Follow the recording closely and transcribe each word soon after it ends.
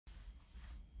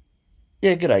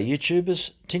Yeah, g'day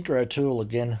YouTubers, Tinker O'Toole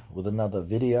again with another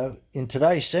video. In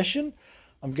today's session,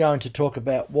 I'm going to talk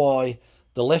about why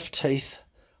the left teeth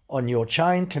on your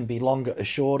chain can be longer or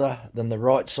shorter than the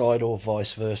right side or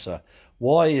vice versa.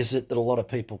 Why is it that a lot of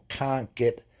people can't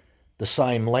get the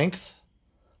same length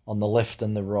on the left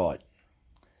and the right?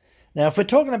 Now, if we're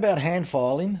talking about hand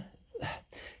filing,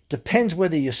 depends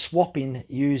whether you're swapping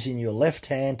using your left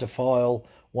hand to file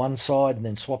one side and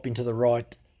then swapping to the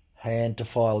right hand to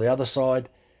file the other side.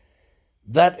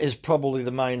 That is probably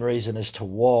the main reason as to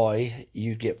why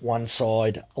you get one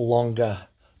side longer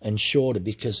and shorter,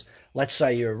 because let's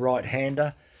say you're a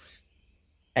right-hander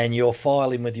and you're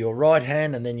filing with your right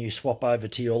hand and then you swap over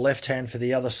to your left hand for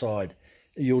the other side.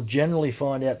 You'll generally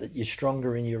find out that you're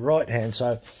stronger in your right hand.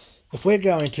 So if we're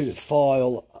going to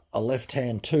file a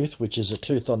left-hand tooth, which is a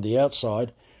tooth on the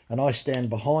outside, and I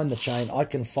stand behind the chain, I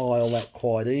can file that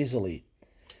quite easily.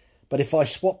 But if I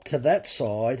swap to that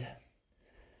side,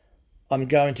 I'm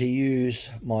going to use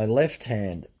my left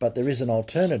hand. But there is an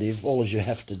alternative. All you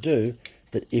have to do,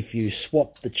 that if you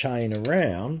swap the chain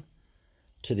around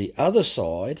to the other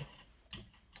side,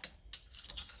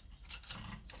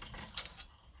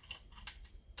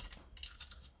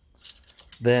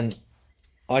 then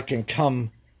I can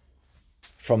come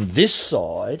from this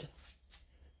side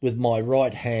with my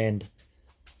right hand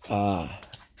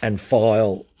and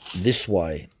file this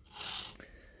way.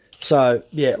 So,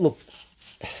 yeah, look,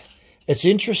 it's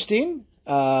interesting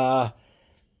how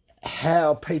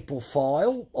people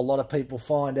file. A lot of people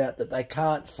find out that they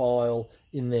can't file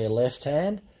in their left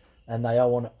hand and they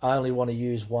only want to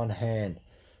use one hand.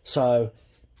 So,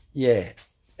 yeah,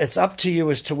 it's up to you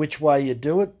as to which way you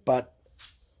do it, but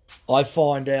I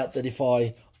find out that if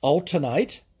I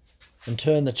alternate and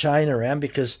turn the chain around,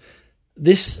 because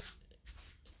this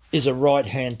is a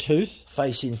right-hand tooth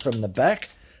facing from the back,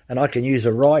 and I can use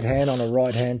a right hand on a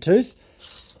right-hand tooth.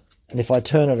 And if I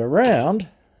turn it around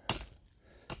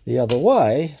the other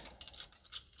way,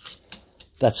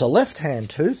 that's a left-hand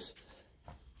tooth.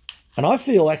 And I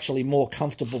feel actually more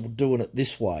comfortable doing it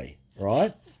this way,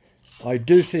 right? I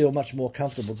do feel much more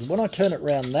comfortable. Because when I turn it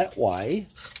around that way,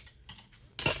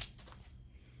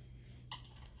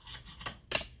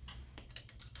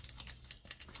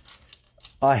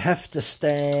 I have to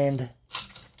stand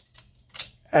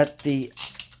at the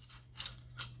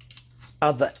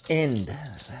other end.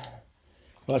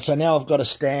 Right, so now I've got to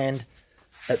stand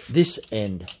at this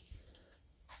end.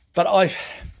 But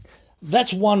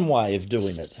that's one way of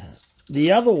doing it.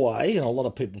 The other way, and a lot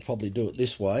of people probably do it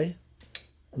this way,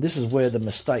 and this is where the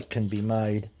mistake can be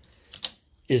made,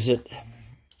 is that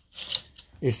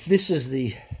if this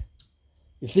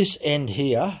end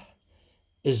here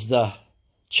is the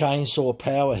chainsaw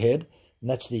power head,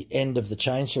 and that's the end of the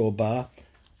chainsaw bar,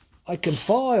 I can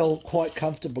file quite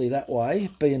comfortably that way,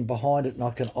 being behind it, and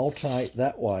I can alternate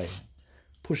that way.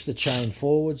 Push the chain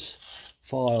forwards,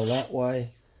 file that way,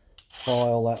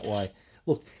 file that way.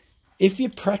 Look, if you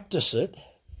practice it,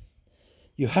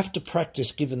 you have to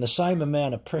practice giving the same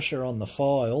amount of pressure on the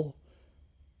file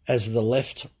as the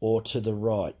left or to the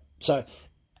right. So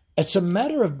it's a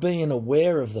matter of being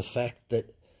aware of the fact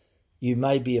that you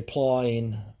may be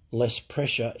applying less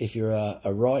pressure if you're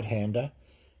a right-hander.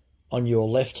 On your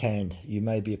left hand, you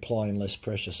may be applying less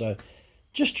pressure. So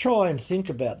just try and think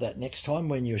about that next time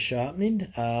when you're sharpening,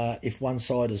 if one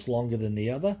side is longer than the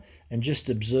other, and just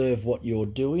observe what you're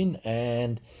doing,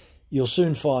 and you'll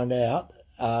soon find out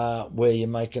where you're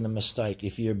making a mistake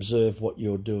if you observe what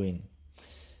you're doing.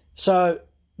 So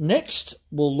next,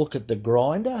 we'll look at the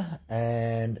grinder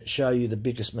and show you the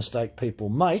biggest mistake people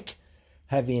make,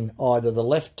 having either the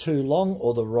left too long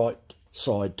or the right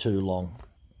side too long.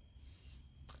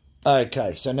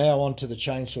 Okay, so now on to the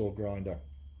chainsaw grinder.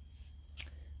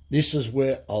 This is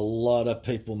where a lot of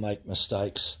people make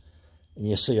mistakes. And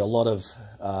you see a lot of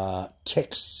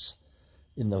texts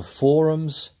in the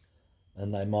forums,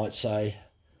 and they might say,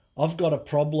 I've got a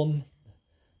problem.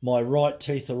 My right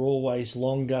teeth are always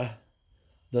longer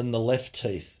than the left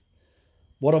teeth.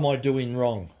 What am I doing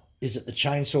wrong? Is it the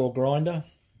chainsaw grinder?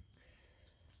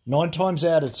 9 times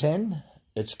out of 10,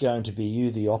 it's going to be you,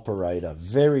 the operator.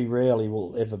 Very rarely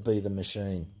will it ever be the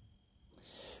machine.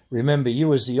 Remember,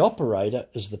 you as the operator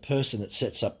is the person that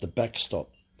sets up the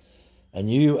backstop.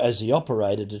 And you as the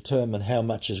operator determine how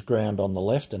much is ground on the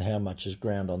left and how much is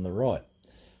ground on the right.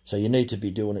 So you need to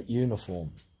be doing it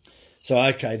uniform. So,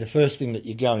 okay, the first thing that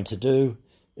you're going to do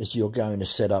is you're going to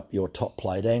set up your top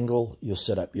plate angle. You'll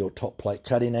set up your top plate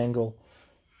cutting angle.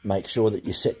 Make sure that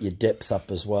you set your depth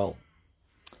up as well.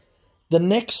 The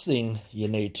next thing you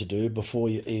need to do before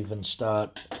you even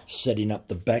start setting up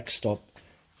the backstop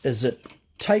is that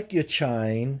take your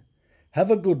chain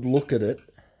have a good look at it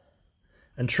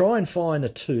and try and find a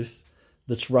tooth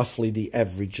that's roughly the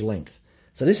average length.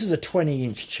 So this is a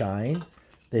 20-inch chain.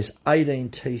 There's 18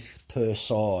 teeth per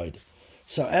side.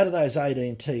 So out of those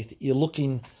 18 teeth, you're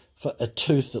looking for a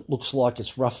tooth that looks like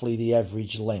it's roughly the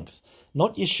average length.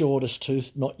 Not your shortest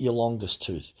tooth, not your longest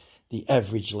tooth, the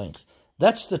average length.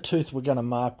 That's the tooth we're going to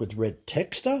mark with red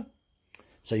texture.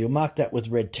 So you'll mark that with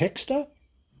red texture.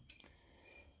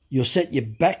 You'll set your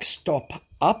backstop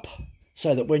up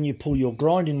so that when you pull your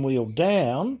grinding wheel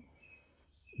down,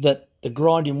 that the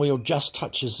grinding wheel just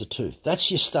touches the tooth.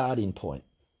 That's your starting point.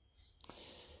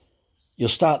 You'll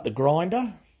start the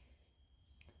grinder.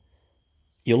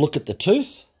 You'll look at the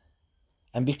tooth.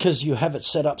 And because you have it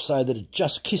set up so that it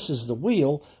just kisses the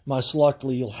wheel, most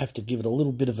likely you'll have to give it a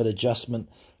little bit of an adjustment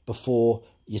before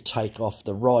you take off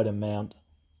the right amount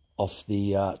off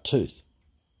the tooth.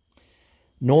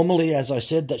 Normally, as I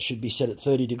said, that should be set at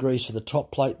 30 degrees for the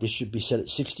top plate. This should be set at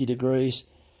 60 degrees.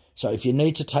 So if you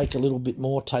need to take a little bit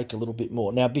more, take a little bit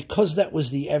more. Now, because that was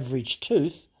the average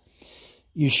tooth,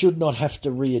 you should not have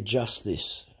to readjust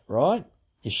this, right?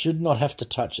 You should not have to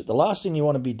touch it. The last thing you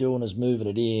want to be doing is moving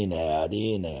it in,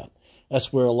 out.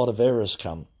 That's where a lot of errors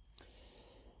come.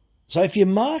 So if you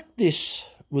mark this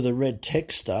with a red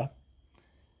texture,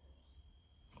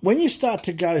 when you start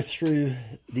to go through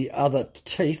the other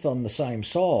teeth on the same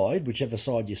side, whichever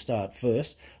side you start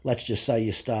first, let's just say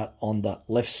you start on the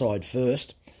left side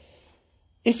first.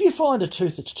 If you find a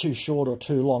tooth that's too short or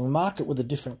too long, mark it with a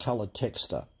different coloured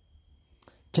texture.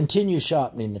 Continue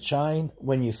sharpening the chain.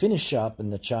 When you finish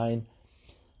sharpening the chain,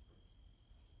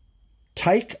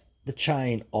 take the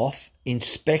chain off,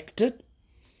 inspect it,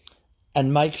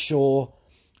 and make sure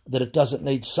that it doesn't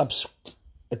need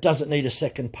a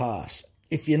second pass.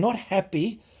 If you're not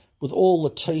happy with all the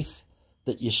teeth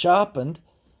that you sharpened,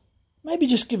 maybe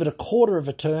just give it a quarter of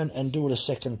a turn and do it a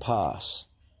second pass,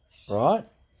 right?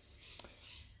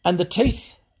 And the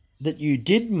teeth that you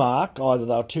did mark, either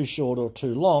they were too short or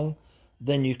too long,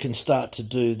 then you can start to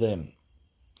do them.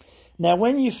 Now,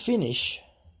 when you finish,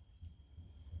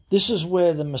 this is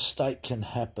where the mistake can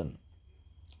happen.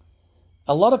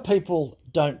 A lot of people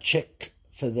don't check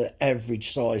for the average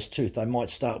size tooth. They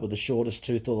might start with the shortest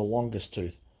tooth or the longest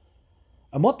tooth.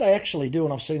 And what they actually do,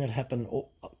 and I've seen it happen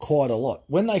quite a lot,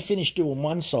 when they finish doing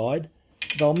one side,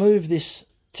 they'll move this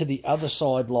to the other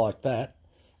side like that,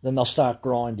 then they'll start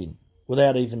grinding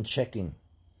without even checking.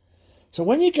 So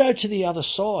when you go to the other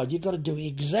side, you've got to do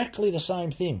exactly the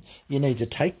same thing. You need to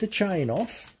take the chain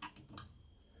off,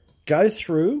 go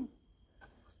through,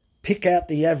 pick out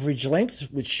the average length,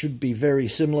 which should be very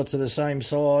similar to the same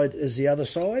side as the other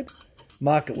side.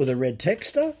 Mark it with a red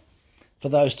texture. For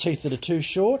those teeth that are too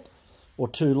short or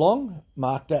too long,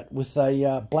 mark that with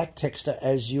a black texture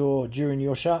during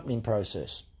your sharpening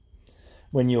process.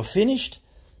 When you're finished,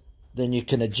 then you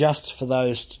can adjust for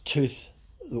those tooth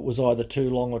that was either too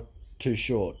long or too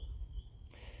short.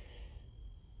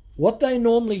 What they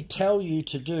normally tell you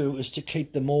to do is to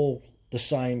keep them all the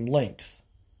same length.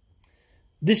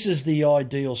 This is the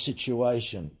ideal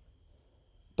situation,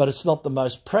 but it's not the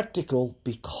most practical,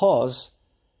 because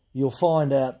you'll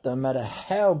find out no matter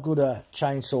how good a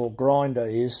chainsaw grinder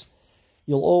is,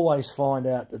 you'll always find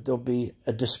out that there'll be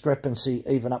a discrepancy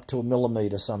even up to a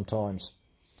millimetre sometimes.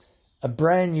 A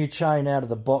brand new chain out of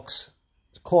the box,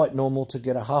 it's quite normal to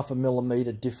get a 0.5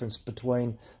 millimetre difference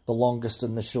between the longest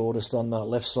and the shortest on the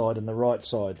left side and the right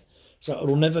side. So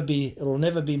it'll never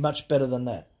be much better than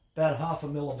that. About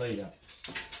 0.5 millimetre.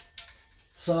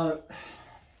 So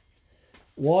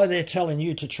why they're telling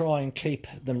you to try and keep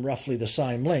them roughly the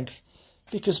same length?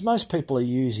 Because most people are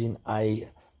using a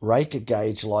raker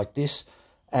gauge like this,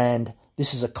 and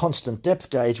this is a constant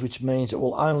depth gauge, which means it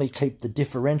will only keep the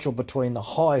differential between the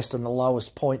highest and the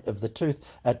lowest point of the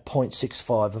tooth at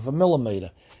 0.65 of a millimetre.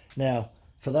 Now,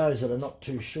 for those that are not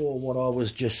too sure, what I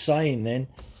was just saying then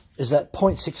is that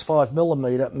 0.65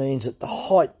 millimetre means that the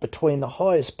height between the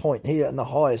highest point here and the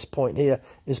highest point here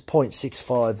is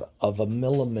 0.65 of a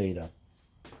millimetre.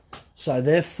 So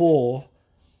therefore,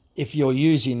 if you're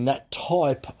using that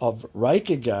type of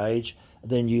raker gauge,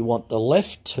 then you want the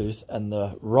left tooth and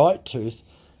the right tooth,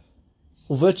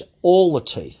 well, virtually all the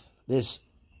teeth.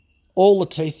 All the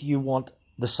teeth you want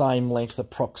the same length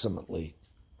approximately.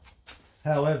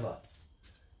 However,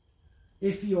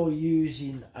 if you're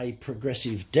using a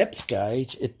progressive depth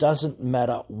gauge, it doesn't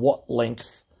matter what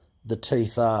length the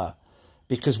teeth are,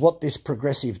 because what this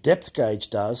progressive depth gauge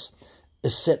does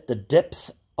is set the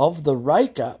depth of the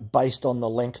raker based on the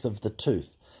length of the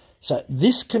tooth. So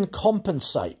this can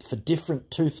compensate for different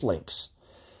tooth lengths.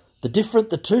 The different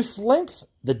the tooth length,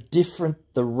 the different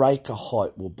the raker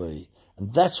height will be.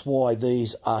 And that's why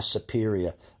these are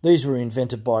superior. These were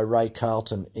invented by Ray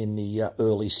Carlton in the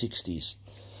early 60s.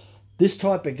 This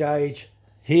type of gauge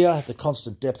here, the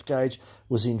constant depth gauge,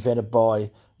 was invented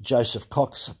by Joseph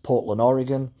Cox, Portland,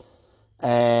 Oregon.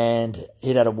 And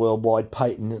it had a worldwide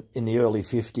patent in the early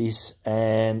 50s.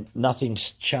 And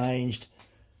nothing's changed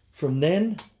from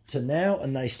then to now.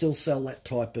 And they still sell that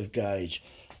type of gauge.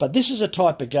 But this is a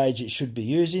type of gauge it should be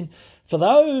using. For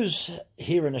those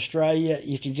here in Australia,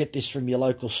 you can get this from your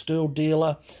local steel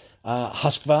dealer,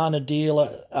 Husqvarna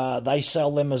dealer. They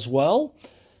sell them as well.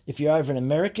 If you're over in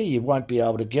America, you won't be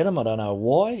able to get them. I don't know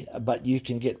why, but you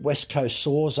can get West Coast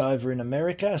saws over in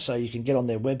America, so you can get on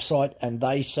their website and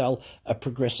they sell a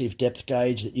progressive depth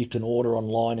gauge that you can order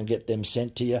online and get them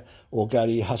sent to you, or go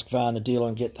to your Husqvarna dealer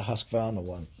and get the Husqvarna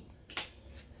one.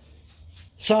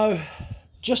 So,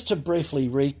 just to briefly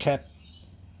recap,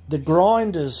 the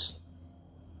grinders,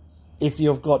 if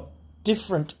you've got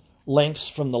different lengths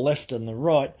from the left and the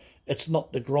right, it's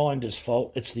not the grinder's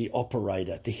fault, it's the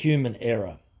operator, the human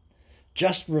error.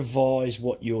 Just revise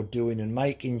what you're doing and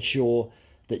making sure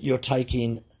that you're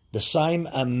taking the same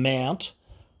amount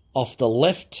off the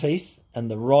left teeth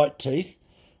and the right teeth,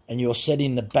 and you're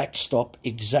setting the backstop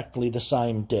exactly the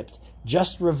same depth.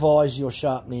 Just revise your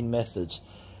sharpening methods.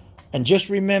 And just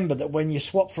remember that when you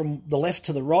swap from the left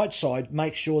to the right side,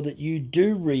 make sure that you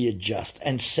do readjust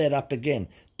and set up again.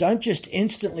 Don't just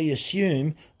instantly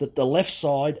assume that the left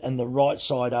side and the right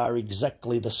side are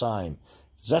exactly the same.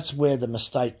 That's where the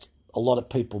mistake a lot of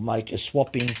people make, is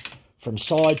swapping from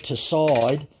side to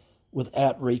side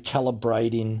without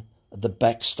recalibrating the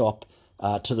backstop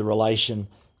to the relation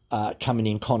coming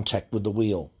in contact with the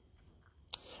wheel.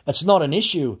 It's not an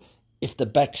issue if the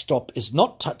backstop is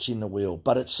not touching the wheel,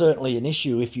 but it's certainly an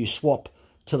issue if you swap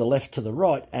to the left to the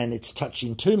right and it's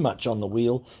touching too much on the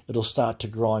wheel. It'll start to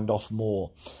grind off more.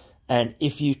 And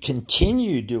if you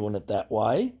continue doing it that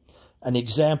way, an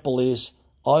example is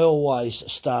I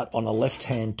always start on a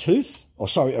left-hand tooth, or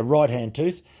sorry, a right-hand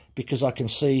tooth, because I can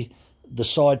see the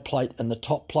side plate and the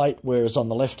top plate, whereas on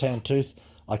the left-hand tooth,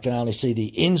 I can only see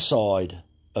the inside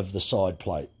of the side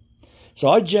plate. So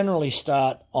I generally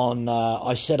start on,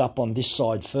 I set up on this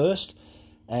side first,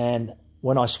 and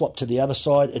when I swap to the other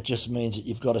side, it just means that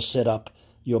you've got to set up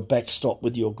your backstop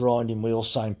with your grinding wheel,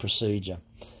 same procedure.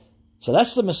 So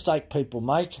that's the mistake people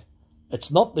make.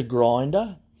 It's not the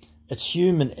grinder, it's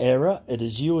human error. It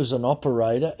is you as an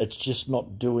operator, it's just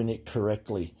not doing it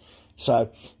correctly.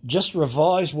 So just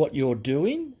revise what you're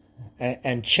doing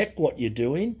and check what you're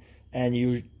doing, and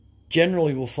you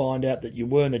generally will find out that you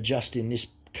weren't adjusting this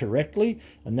correctly,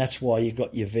 and that's why you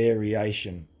got your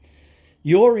variation.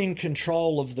 You're in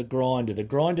control of the grinder. The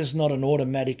grinder's not an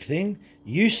automatic thing.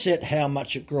 You set how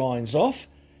much it grinds off.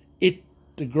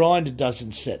 The grinder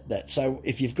doesn't set that. So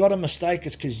if you've got a mistake,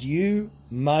 it's because you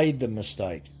made the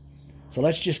mistake. So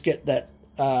let's just get that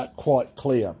quite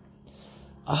clear.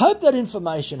 I hope that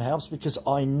information helps, because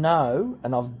I know,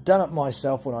 and I've done it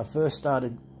myself when I first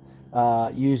started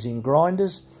using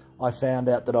grinders, I found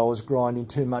out that I was grinding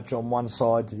too much on one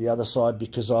side to the other side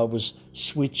because I was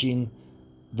switching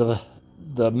the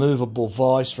movable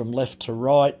vise from left to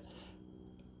right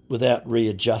without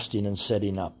readjusting and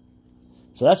setting up.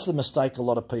 So that's the mistake a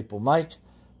lot of people make,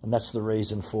 and that's the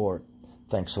reason for it.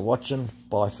 Thanks for watching.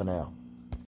 Bye for now.